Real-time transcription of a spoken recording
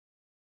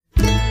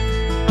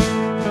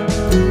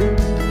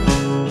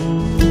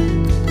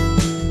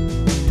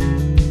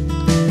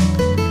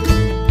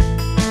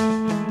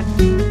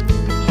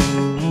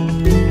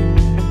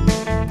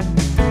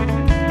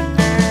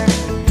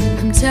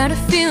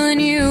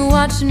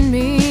watching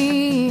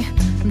me.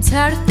 I'm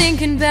tired of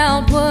thinking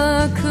about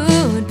what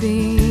could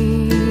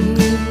be.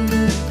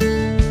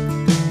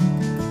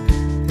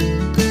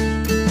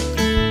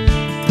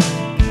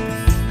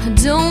 I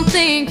don't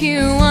think you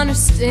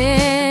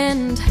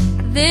understand.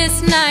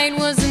 This night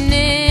wasn't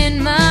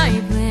in my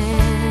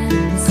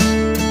plans.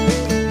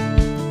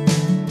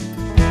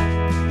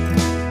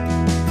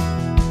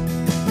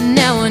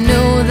 Now I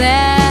know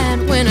that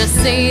when I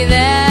say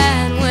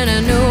that, when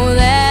I know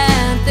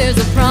that there's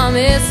a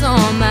promise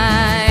on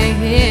my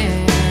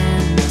hand.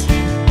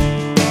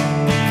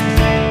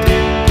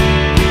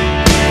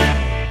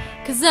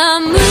 'Cause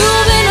I'm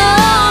moving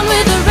on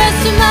with the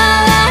rest of my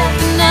life,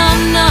 and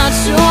I'm not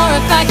sure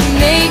if I can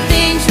make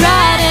things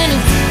right. And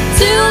it's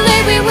too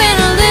late, we went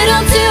a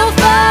little too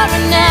far,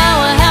 and now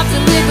I have to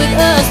live with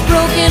us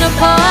broken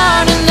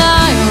apart. And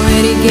I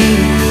already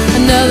gave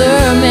another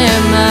man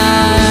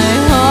my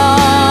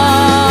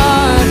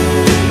heart.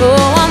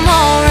 Oh, I'm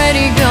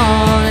already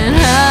gone and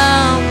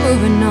I'm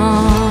moving on.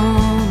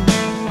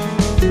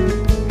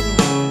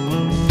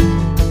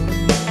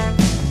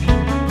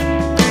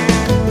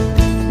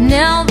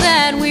 Now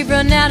that we've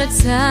run out of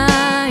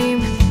time,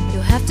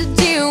 you'll have to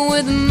deal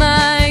with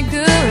my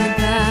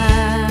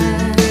goodbye.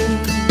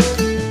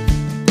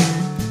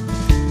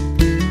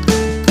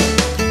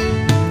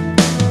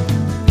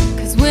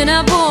 'Cause when I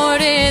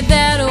boarded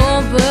that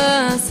old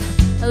bus,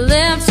 I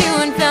left you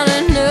and found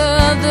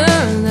another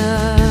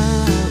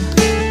love.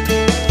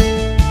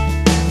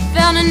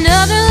 Found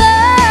another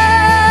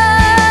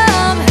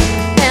love.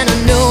 And I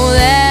know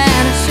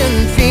that I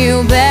shouldn't feel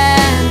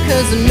bad,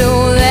 'cause I know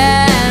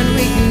that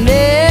we can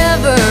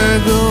never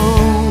go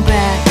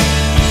back.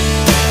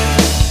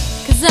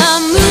 'Cause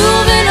I'm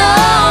moving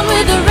on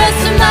with the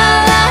rest of my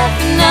life,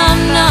 and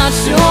I'm not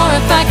sure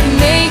if I can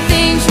make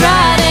things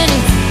right. And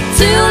it's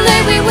too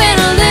late, we went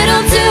a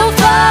little too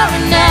far,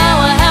 and now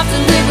I have to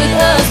live with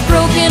us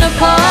broken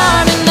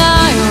apart. And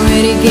I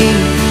already gave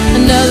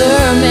another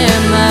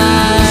man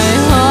my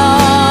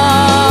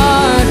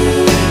heart.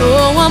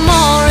 Oh, I'm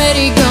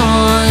already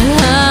gone,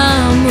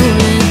 I'm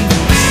moving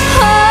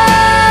on.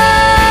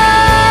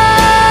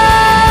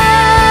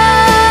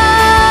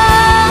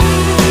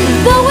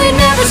 Though we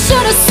never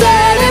should have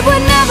said it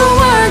would never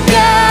work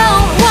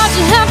out, why'd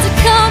you have to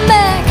come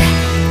back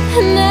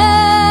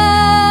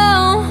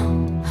now?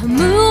 I'm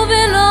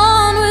moving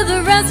on with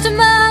the rest of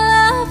my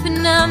life,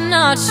 and I'm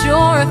not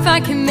sure if I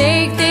can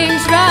make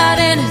things right.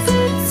 And it's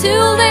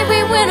too late,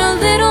 we went a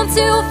little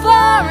too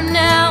far, and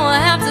now I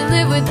have to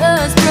live with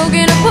us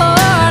broken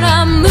apart.